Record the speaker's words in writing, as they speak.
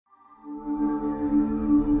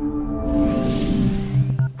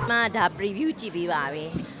ဒါ preview ကြည့်ပြီးပါပြီ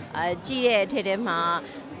ကြည့်တဲ့အထက်ထဲမှာ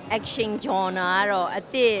action genre ကတော့အ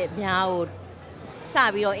သစ်များကိုစ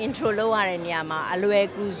ပြီးတော့ intro လုပ်ရတဲ့နေရာမှာအလွယ်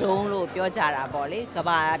ကူဆုံးလို့ပြောကြတာပေါ့လေက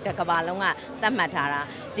ဘာလုံးကသတ်မှတ်ထားတာ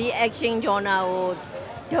ဒီ action genre ကို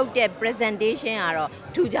ထုတ်တဲ့ presentation ကတော့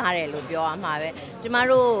ထူးခြားတယ်လို့ပြောရမှာပဲကျမ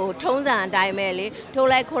တို့ထုံးစံအတိုင်းပဲလေထုတ်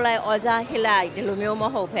လိုက်ခုတ်လိုက် order hit လိုက်ဒီလိုမျိုးမ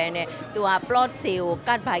ဟုတ်ဘဲနဲ့သူက plot စီကို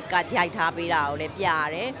cut by cut ရိုက်ထားပေးတာကိုလည်းပြရ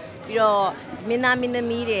တယ်ပြီးတော့မင်းသားမင်းသ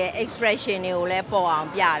မီးတွေ expression တွေကိုလည်းပေါ်အောင်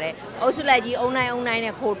ပြရတယ်အုပ်စုလိုက်ကြီးအုံနိုင်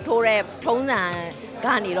နဲ့ခိုးထိုးတဲ့ထုံးစံက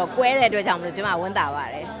နေတော့ကွဲတဲ့အတွက်ကြောင့်မလို့ကျမဝန်တာပါ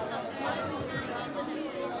တယ်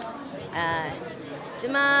ကျ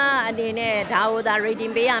မအနေနဲ့ဒါကိုသာ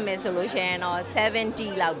rating ပေးရမယ်ဆိုလို့ရှိရင်တော့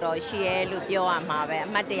70လောက်တော့ရှိရဲလို့ပြောရမှာပဲအ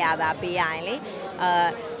မှတ်တရသာပေးရရင်လေ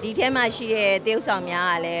ဒီထဲမှာရှိတဲ့သရုပ်ဆောင်များ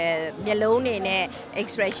ကလည်းမျက်လုံးတွေနဲ့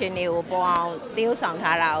expression တွေကိုပေါ်အောင်သရုပ်ဆောင်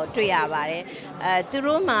ထားတာကိုတွေ့ရပါတယ်သူ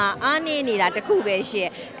တို့မှာအားနေနေတာတခုပဲရှိ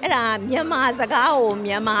ရဲ့အဲ့ဒါမြန်မာစကားကို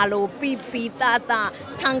မြန်မာလိုပီတာ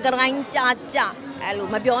ထန်ကရိုင်းကြအဲ့လို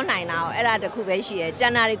မပြောနိုင်တာအဲ့ဒါတခုပဲရှိရဲ့ကျ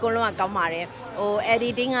န်တာတွေအကုန်လုံးကကောင်းပါတယ်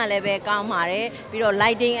editing ကလည်းပဲကောင်းပါတယ်ပြီးတော့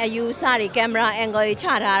lighting အယူဆတွေ camera angle တွေချ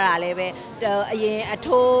ထားတာလည်းပဲအရင်အ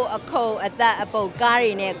ထိုးအခုတ်အသက်အပုတ်ကား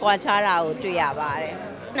တွေနဲ့ကွာခြားတာကိုတွေ့ရပါတယ်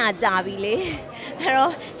နာကြပြီလေအဲ့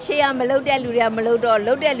တော့ရှေ့ကမလုတ်တဲ့လူတွေကမလုတ်တော့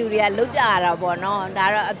လုတ်တဲ့လူတွေကလုတ်ကြရတာပေါ့နော်ဒါ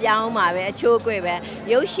တော့အပြောင်းပါပဲအချိုးကွေပဲ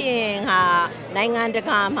ရုပ်ရှင်ဟာနိုင်ငံတ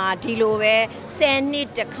ကာမှာဒီလိုပဲ10နှစ်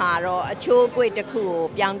တခါတော့အချိုးကွေတစ်ခုကို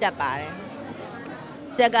ပြောင်းတတ်ပါတယ်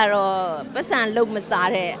တက်ကတော့ပတ်စံလုံးမစား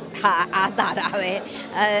တဲ့ဟာအားသာတာပဲ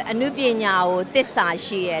အနုပညာကိုတစ္ဆာ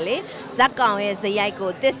ရှိရလေဇက်ကောင်ရဲ့ဇယိုက်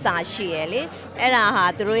ကိုတစ္ဆာရှိရလေအဲ့ဒါဟာ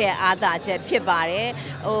သူတို့ရဲ့အားသာချက်ဖြစ်ပါတယ်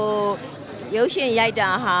ရုပ်ရှင်ရိုက်တာ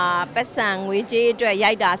ဟာပတ်စံငွေကြေးအတွက်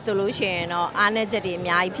ရိုက်တာဆိုလို့ရှိရင်တော့အားနည်းချက်တွေအ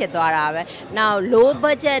များကြီးဖြစ်သွားတာပဲ။ Now low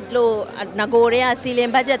budget လို့ငကိုတွေက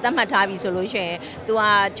ceiling budget သတ်မှတ်ထားပြီဆိုလို့ရှိရင်သူက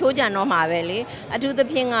ချိုးကြံတော့မှာပဲလေ။အထူးသ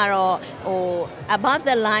ဖြင့်ကတော့above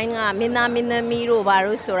the line ကမင်းသားမင်းသမီးတို့ဘာ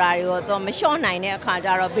လို့ဆိုတာတွေကိုတော့မလျှော့နိုင်တဲ့အခါကျ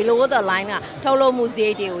တော့ below the line ကထုတ်လုပ်မှုစရိ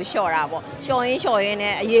တ်တွေကိုလျှော့တာပေါ့။လျှော့ရင်း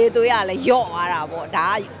နဲ့အရေးသွေးကလည်းလျော့သွားတာပေါ့။ဒါ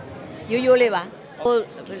ရိုးလေးပါ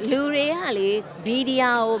လူတွေကလေဗီဒီ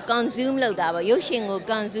ယိုကို consume လုပ်တာပေါ့ရုပ်ရှင်ကို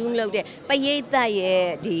consume လုပ်တဲ့ပရိသတ်ရဲ့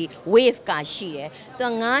ဒီ wave ကရှိတယ်။သူ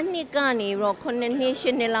9နှစ်ကနေတော့9နှစ်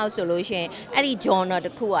10နှစ်လောက်ဆိုလို့ရှိရင်အဲ့ဒီ genre တ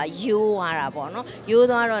စ်ခုကယိုးသွားတာပေါ့နော်။ယိုး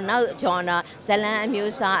သွားတော့နောက် genre ဇလံအ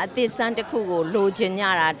မျိုးအစားအသစ်ဆန်းတစ်ခုကိုလိုချင်ကြ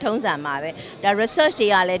တာထုံးစံပါပဲ။ဒါ research တွေ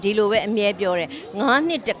ကလည်းဒီလိုပဲအမြဲပြောတယ်။9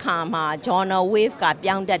နှစ်တစ်ခါမှ genre wave က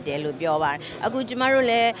ပြောင်းတတ်တယ်လို့ပြောပါတယ်။အခုကျမတို့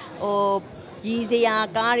လည်းရည်စရာ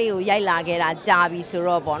ကားတွေကိုရိုက်လာခဲ့တာကြာပြီဆို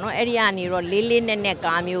တော့ပေါ့နော်အဲ့ဒီကနေတော့လေးနဲ့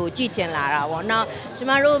ကားမျိုးကိုကြည့်ချင်လာတာပေါ့နော်ကျ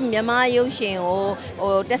မတို့မြန်မာရုပ်ရှင်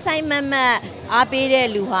ကိုတစိုက်မတ်အားပေးတဲ့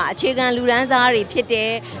လူဟာအခြေခံလူဒန်းစားတွေဖြစ်တ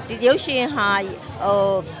ယ်ဒီရုပ်ရှင်ဟာ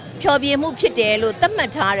ဖျော်ဖြေမှုဖြစ်တယ်လို့သတ်မှ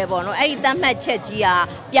တ်ထားတယ်ပေါ့နော်အဲ့ဒီသတ်မှတ်ချက်ကြီးက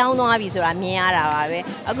ပြောင်းသွားပြီဆိုတာမြင်ရတာပါပဲ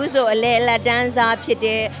အခုဆိုအလက်တန်းစားဖြစ်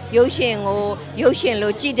တဲ့ရုပ်ရှင်ကိုရုပ်ရှင်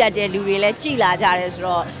လို့ကြည့်တတ်တဲ့လူတွေလည်းကြည်လာကြတယ်ဆို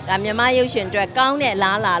တော့ဒါမြန်မာရုပ်ရှင်အတွက်ကောင်းတဲ့အ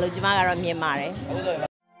လားအလာလို့ကျွန်မကတော့မြင်ပါတယ်